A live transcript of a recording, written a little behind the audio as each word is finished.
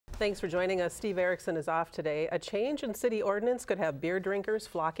Thanks for joining us. Steve Erickson is off today. A change in city ordinance could have beer drinkers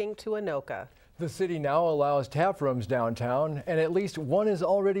flocking to Anoka. The city now allows tap rooms downtown, and at least one is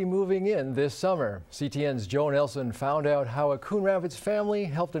already moving in this summer. CTN's Joe Nelson found out how a Coon Rapids family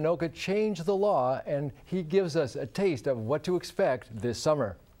helped Anoka change the law, and he gives us a taste of what to expect this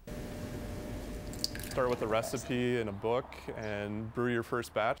summer. Start with a recipe and a book and brew your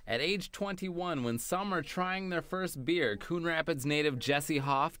first batch. At age 21, when some are trying their first beer, Coon Rapids native Jesse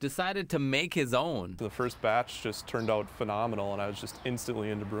Hauf decided to make his own. The first batch just turned out phenomenal, and I was just instantly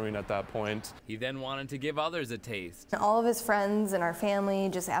into brewing at that point. He then wanted to give others a taste. All of his friends and our family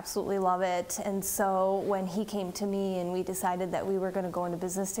just absolutely love it, and so when he came to me and we decided that we were going to go into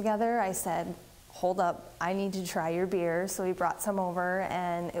business together, I said, hold up, I need to try your beer. So he brought some over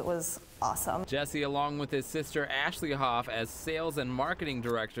and it was awesome. Jesse, along with his sister Ashley Hauf as sales and marketing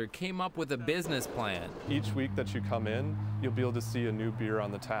director, came up with a business plan. Each week that you come in, you'll be able to see a new beer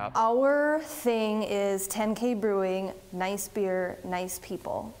on the tap. Our thing is 10K brewing, nice beer, nice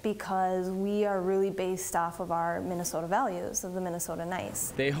people, because we are really based off of our Minnesota values of the Minnesota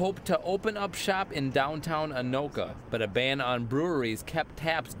nice. They hope to open up shop in downtown Anoka, but a ban on breweries kept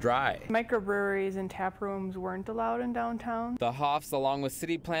taps dry. Microbreweries and tap rooms weren't allowed in downtown. The Haufs, along with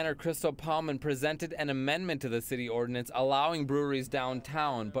city planner Crystal Palman, presented an amendment to the city ordinance allowing breweries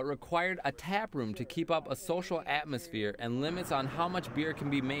downtown, but required a tap room to keep up a social atmosphere and limits on how much beer can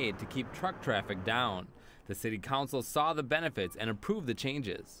be made to keep truck traffic down. The city council saw the benefits and approved the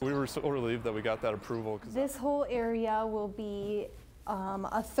changes. We were so relieved that we got that approval. This whole area will be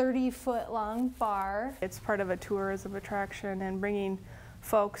a 30-foot long bar. It's part of a tourism attraction and bringing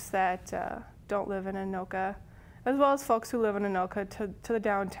folks that don't live in Anoka, as well as folks who live in Anoka, to the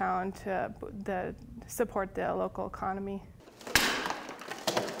downtown to support the local economy.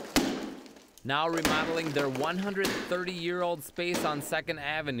 Now remodeling their 130-year-old space on 2nd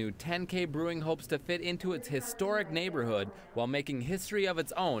Avenue, 10K Brewing hopes to fit into its historic neighborhood while making history of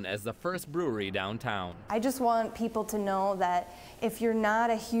its own as the first brewery downtown. I just want people to know that if you're not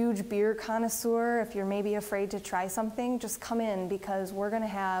a huge beer connoisseur, if you're maybe afraid to try something, just come in, because we're going to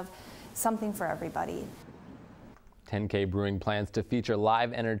have something for everybody. 10K Brewing plans to feature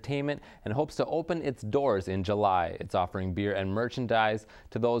live entertainment and hopes to open its doors in July. It's offering beer and merchandise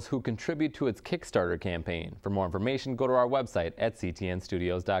to those who contribute to its Kickstarter campaign. For more information, go to our website at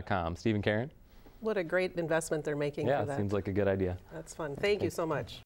ctnstudios.com. Steve and Karen? What a great investment they're making for that. Yeah, it seems like a good idea. That's fun. Thank you so much.